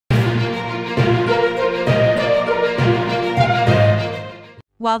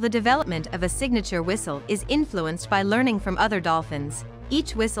While the development of a signature whistle is influenced by learning from other dolphins,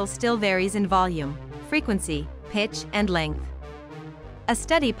 each whistle still varies in volume, frequency, pitch, and length. A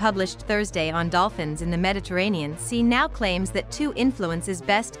study published Thursday on dolphins in the Mediterranean Sea now claims that two influences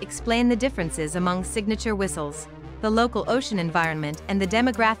best explain the differences among signature whistles: the local ocean environment and the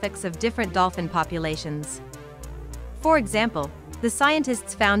demographics of different dolphin populations. For example, the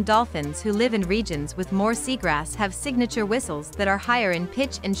scientists found dolphins who live in regions with more seagrass have signature whistles that are higher in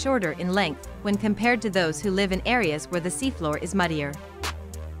pitch and shorter in length when compared to those who live in areas where the seafloor is muddier.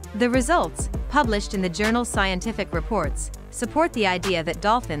 The results, published in the journal Scientific Reports, support the idea that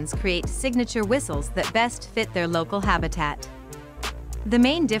dolphins create signature whistles that best fit their local habitat. The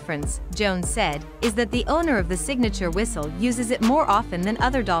main difference, Jones said, is that the owner of the signature whistle uses it more often than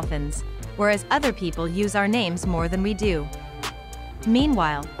other dolphins, whereas other people use our names more than we do.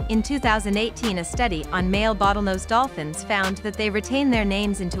 Meanwhile, in 2018 a study on male bottlenose dolphins found that they retain their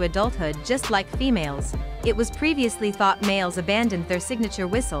names into adulthood just like females. It was previously thought males abandoned their signature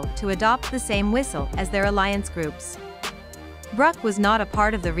whistle to adopt the same whistle as their alliance groups. Bruck was not a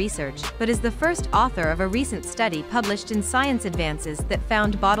part of the research but is the first author of a recent study published in Science Advances that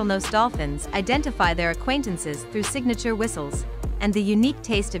found bottlenose dolphins identify their acquaintances through signature whistles and the unique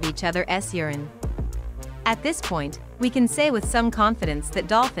taste of each other's urine. At this point, we can say with some confidence that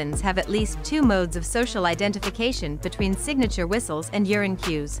dolphins have at least two modes of social identification between signature whistles and urine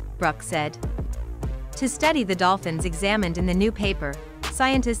cues, Bruck said. To study the dolphins examined in the new paper,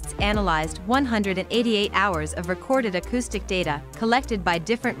 scientists analyzed 188 hours of recorded acoustic data collected by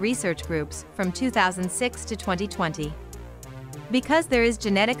different research groups from 2006 to 2020. Because there is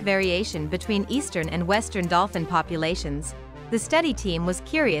genetic variation between eastern and western dolphin populations, the study team was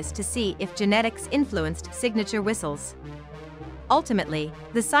curious to see if genetics influenced signature whistles. Ultimately,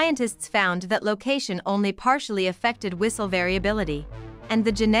 the scientists found that location only partially affected whistle variability, and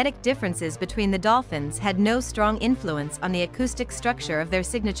the genetic differences between the dolphins had no strong influence on the acoustic structure of their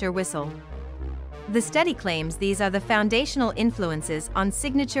signature whistle. The study claims these are the foundational influences on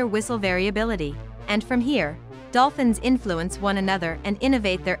signature whistle variability, and from here, dolphins influence one another and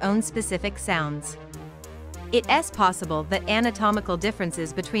innovate their own specific sounds. It is possible that anatomical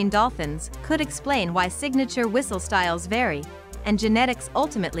differences between dolphins could explain why signature whistle styles vary, and genetics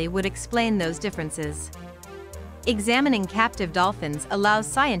ultimately would explain those differences. Examining captive dolphins allows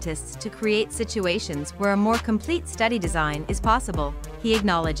scientists to create situations where a more complete study design is possible, he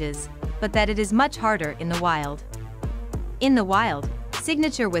acknowledges, but that it is much harder in the wild. In the wild,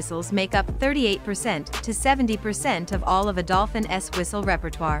 signature whistles make up 38% to 70% of all of a dolphin's whistle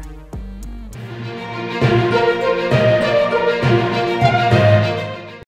repertoire.